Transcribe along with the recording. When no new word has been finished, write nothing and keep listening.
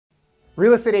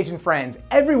Real estate agent friends,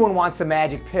 everyone wants a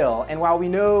magic pill, and while we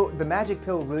know the magic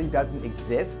pill really doesn't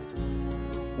exist,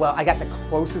 well, I got the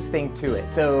closest thing to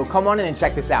it. So come on in and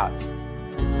check this out.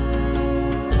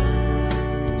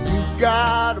 You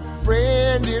got a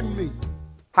friend in me.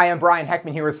 Hi, I'm Brian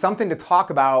Heckman here with something to talk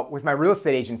about with my real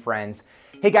estate agent friends.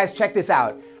 Hey guys, check this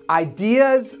out.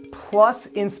 Ideas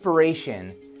plus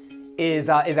inspiration is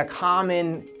a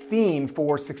common theme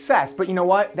for success, but you know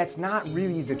what? That's not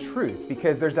really the truth,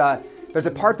 because there's a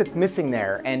part that's missing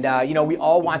there. And we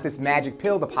all want this magic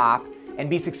pill to pop and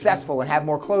be successful and have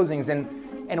more closings.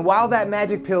 And while that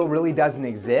magic pill really doesn't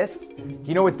exist,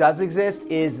 you know what does exist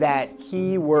is that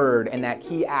key word and that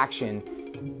key action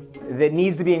that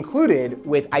needs to be included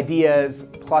with ideas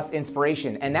plus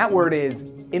inspiration. And that word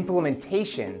is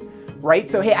implementation, right?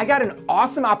 So hey, I got an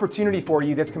awesome opportunity for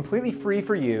you that's completely free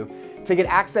for you to get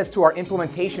access to our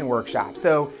implementation workshop.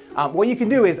 So what you can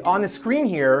do is on the screen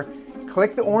here,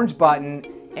 click the orange button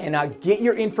and get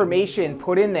your information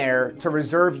put in there to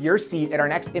reserve your seat at our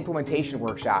next implementation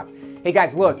workshop. Hey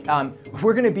guys, look,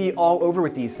 we're gonna be all over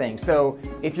with these things. So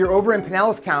if you're over in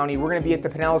Pinellas County, we're gonna be at the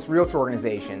Pinellas Realtor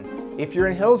Organization. If you're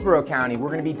in Hillsborough County,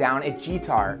 we're gonna be down at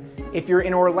GTAR. If you're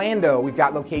in Orlando, we've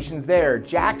got locations there,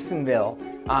 Jacksonville,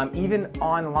 even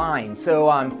online. So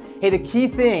hey, the key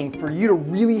thing for you to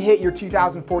really hit your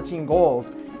 2014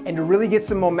 goals and to really get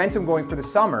some momentum going for the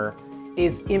summer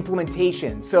is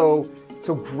implementation. So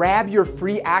grab your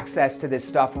free access to this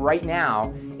stuff right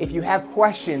now. If you have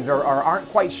questions or aren't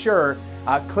quite sure,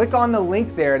 click on the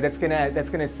link there that's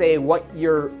gonna say what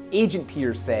your agent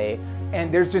peers say,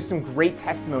 and there's just some great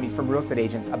testimonies from real estate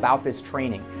agents about this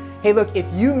training. Hey look, if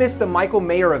you missed the Michael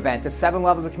Mayer event, the 7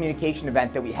 levels of communication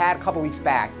event that we had a couple weeks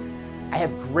back, I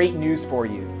have great news for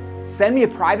you. Send me a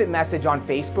private message on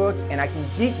Facebook and I can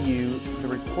get you the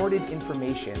recorded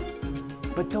information,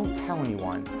 but don't tell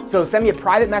anyone. So send me a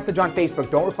private message on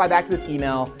Facebook. Don't reply back to this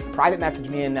email. Private message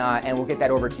me and we'll get that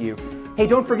over to you. Hey,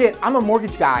 don't forget, I'm a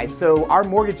mortgage guy, so our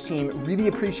mortgage team really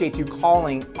appreciates you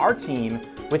calling our team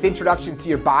with introductions to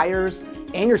your buyers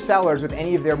and your sellers with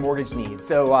any of their mortgage needs.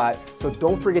 So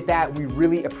don't forget that. We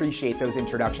really appreciate those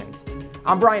introductions.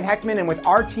 I'm Brian Heckman, and with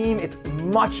our team, it's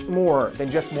much more than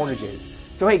just mortgages.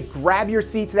 So hey, grab your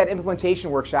seat to that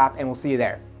implementation workshop and we'll see you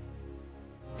there.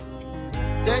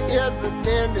 There isn't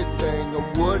anything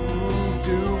I wouldn't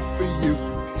do for you.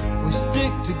 If we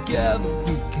stick together,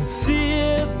 we can see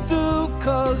it through,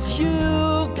 'cause you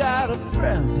got a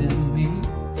friend in me.